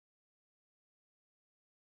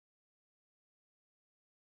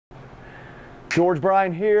George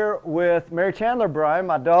Bryan here with Mary Chandler Bryan,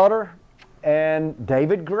 my daughter, and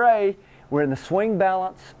David Gray. We're in the Swing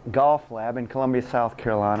Balance Golf Lab in Columbia, South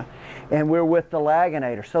Carolina, and we're with the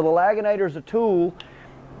Laginator. So the Laginator is a tool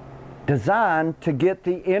designed to get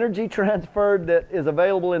the energy transferred that is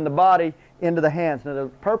available in the body into the hands. Now the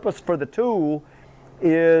purpose for the tool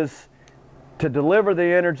is to deliver the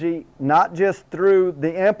energy not just through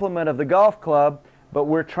the implement of the golf club, but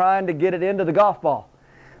we're trying to get it into the golf ball.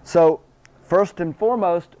 So first and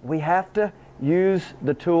foremost, we have to use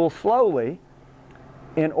the tool slowly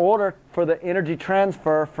in order for the energy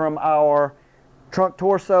transfer from our trunk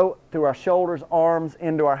torso through our shoulders, arms,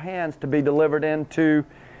 into our hands to be delivered into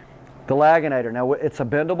the Laginator. Now it's a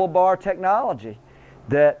bendable bar technology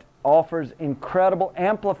that offers incredible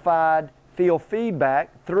amplified field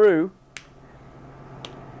feedback through.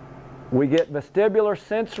 We get vestibular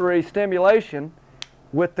sensory stimulation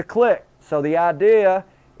with the click. So the idea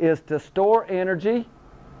is to store energy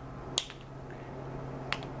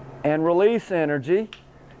and release energy.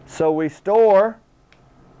 So we store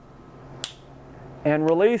and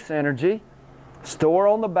release energy, store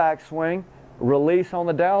on the backswing, release on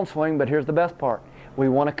the downswing, but here's the best part. We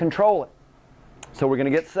want to control it. So we're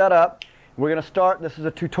going to get set up. We're going to start, this is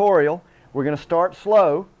a tutorial, we're going to start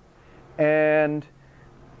slow and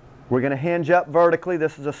we're going to hinge up vertically.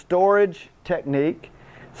 This is a storage technique.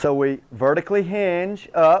 So we vertically hinge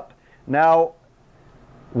up. Now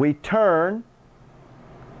we turn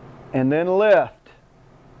and then lift.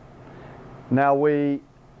 Now we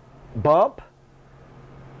bump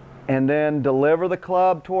and then deliver the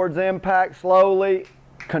club towards impact slowly,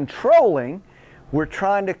 controlling. We're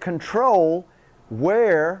trying to control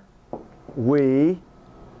where we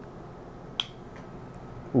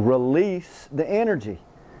release the energy.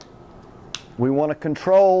 We want to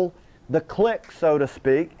control the click, so to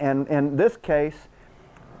speak, and in this case,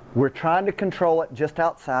 we're trying to control it just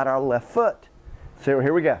outside our left foot. So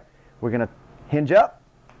here we go. We're going to hinge up,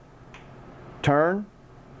 turn,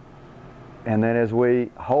 and then as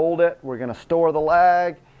we hold it, we're going to store the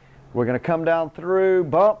lag. We're going to come down through,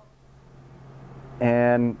 bump,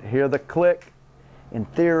 and hear the click, in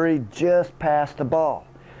theory, just past the ball.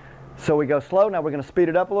 So we go slow. Now we're going to speed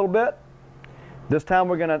it up a little bit. This time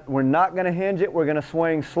we're not going to hinge it. We're going to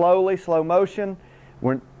swing slowly, slow motion.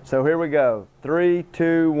 So here we go. 3,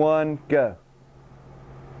 2, 1, go.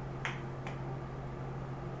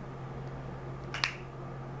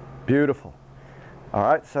 Beautiful. All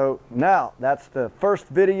right, so now that's the first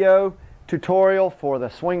video tutorial for the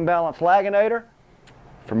Swing Balance Laginator.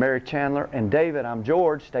 For Mary Chandler and David, I'm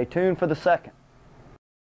George. Stay tuned for the second.